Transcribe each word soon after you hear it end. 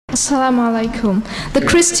Assalamu alaikum. The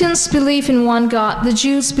Christians believe in one God, the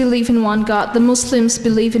Jews believe in one God, the Muslims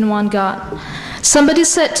believe in one God. Somebody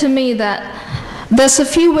said to me that there's a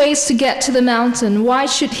few ways to get to the mountain. Why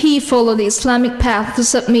should he follow the Islamic path to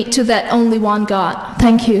submit to that only one God?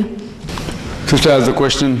 Thank you. Sister has a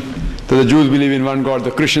question that the Jews believe in one God,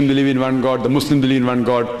 the Christians believe in one God, the Muslims believe in one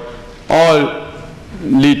God. All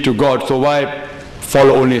lead to God, so why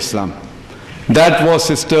follow only Islam? That was,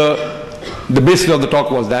 sister, the basis of the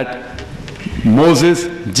talk was that Moses,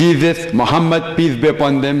 Jesus, Muhammad, peace be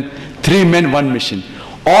upon them, three men, one mission.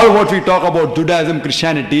 All what we talk about Judaism,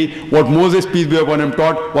 Christianity, what Moses, peace be upon him,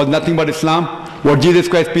 taught was nothing but Islam. What Jesus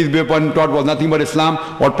Christ, peace be upon him, taught was nothing but Islam.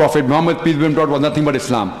 What Prophet Mohamed, peace be upon him, taught was nothing but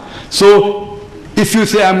Islam. So, if you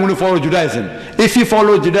say, I'm going to follow Judaism, if you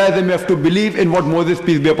follow Judaism, you have to believe in what Moses,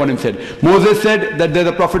 peace be upon him, said. Moses said that there's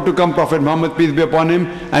a prophet to come, Prophet Muhammad, peace be upon him,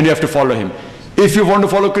 and you have to follow him. If you want to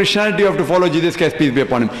follow Christianity, you have to follow Jesus Christ, peace be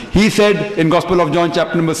upon him. He said in Gospel of John,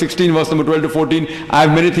 chapter number 16, verse number 12 to 14, I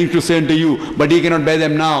have many things to say unto you, but ye cannot bear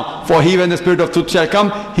them now. For he, when the Spirit of truth shall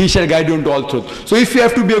come, he shall guide you into all truth. So if you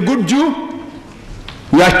have to be a good Jew,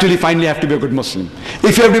 you actually finally have to be a good Muslim.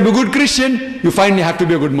 If you have to be a good Christian, you finally have to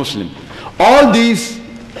be a good Muslim. All these,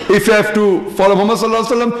 if you have to follow Muhammad sallallahu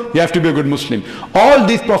alaihi wasallam, you have to be a good Muslim. All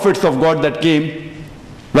these prophets of God that came,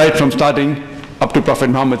 right from starting up to Prophet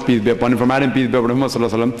Muhammad, peace be upon him, from Adam, peace be upon Muhammad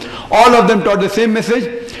sallallahu alaihi wasallam, all of them taught the same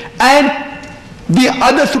message, and the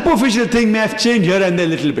other superficial thing may have changed here and there a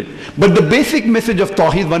little bit. But the basic message of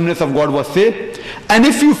Tawheed, oneness of God, was same. And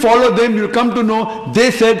if you follow them, you'll come to know, they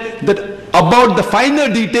said that about the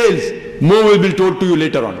finer details, more will be told to you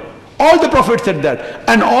later on. All the prophets said that,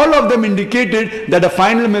 and all of them indicated that a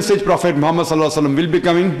final message, Prophet Muhammad sallallahu alaihi wasallam, will be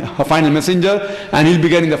coming, a final messenger, and he'll be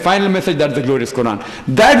getting the final message, that's the glorious Quran.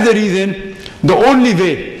 That's the reason, the only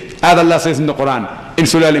way, as Allah says in the Quran, in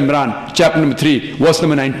Surah Al-Imran, chapter number 3, verse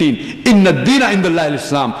number 19, Inna Dina Indallahi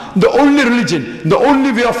Islam, the only religion, the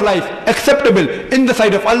only way of life acceptable in the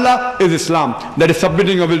sight of Allah is Islam, that is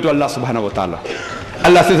submitting your will to Allah subhanahu wa ta'ala.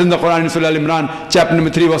 Allah says in the Quran in Surah Al-Imran, chapter number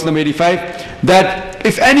 3, verse number 85, that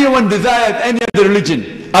if anyone desires any other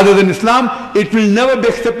religion other than Islam, it will never be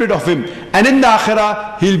accepted of him. And in the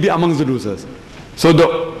Akhirah, he'll be amongst the losers. So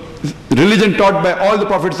the religion taught by all the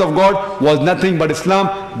prophets of God was nothing but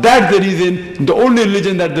Islam. That's the reason, the only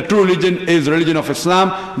religion, that the true religion is religion of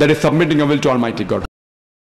Islam, that is submitting a will to Almighty God.